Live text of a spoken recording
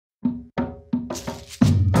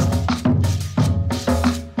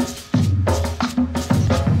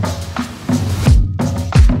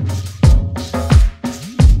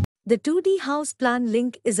The 2D house plan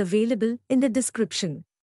link is available in the description.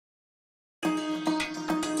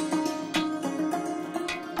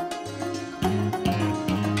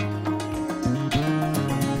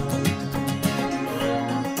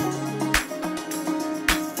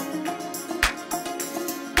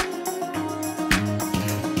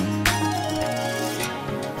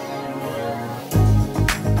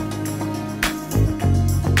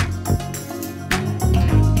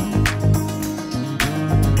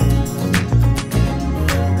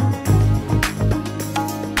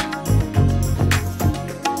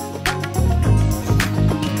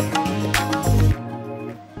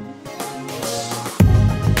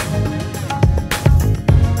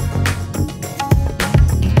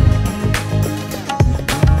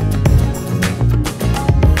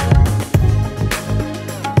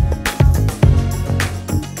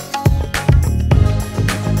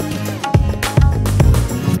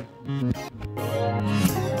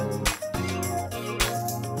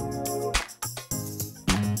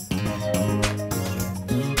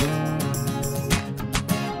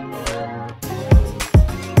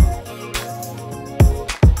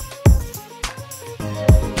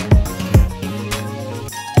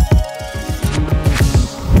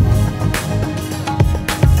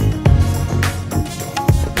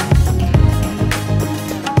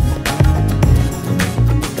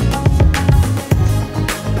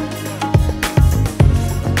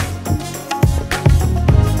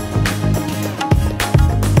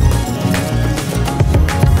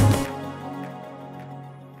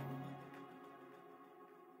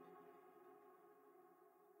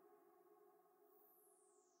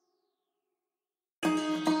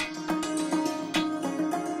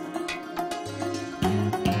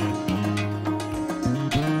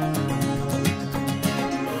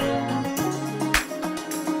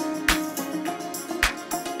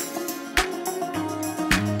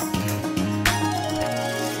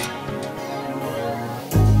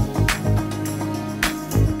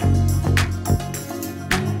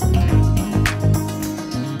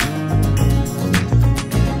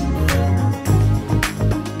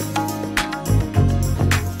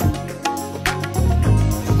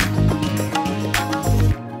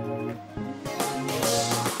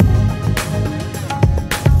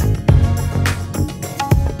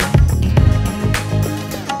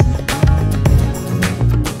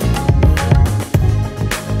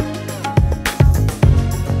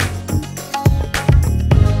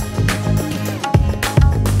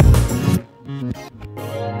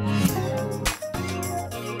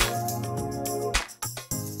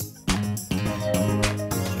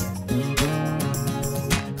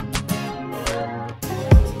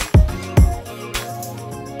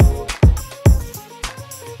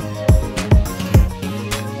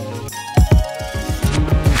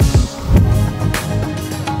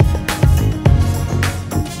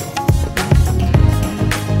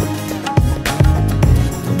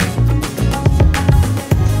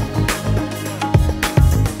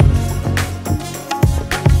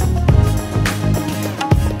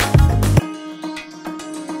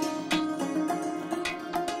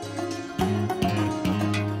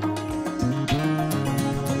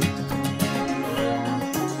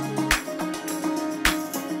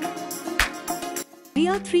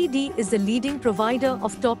 Ria 3D is the leading provider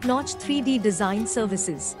of top-notch 3D design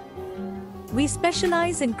services. We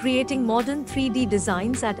specialize in creating modern 3D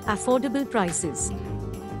designs at affordable prices.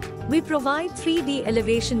 We provide 3D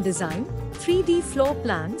elevation design, 3D floor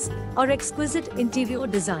plans, or exquisite interior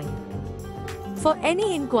design. For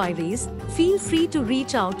any inquiries, feel free to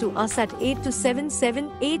reach out to us at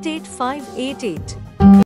 8277 88588.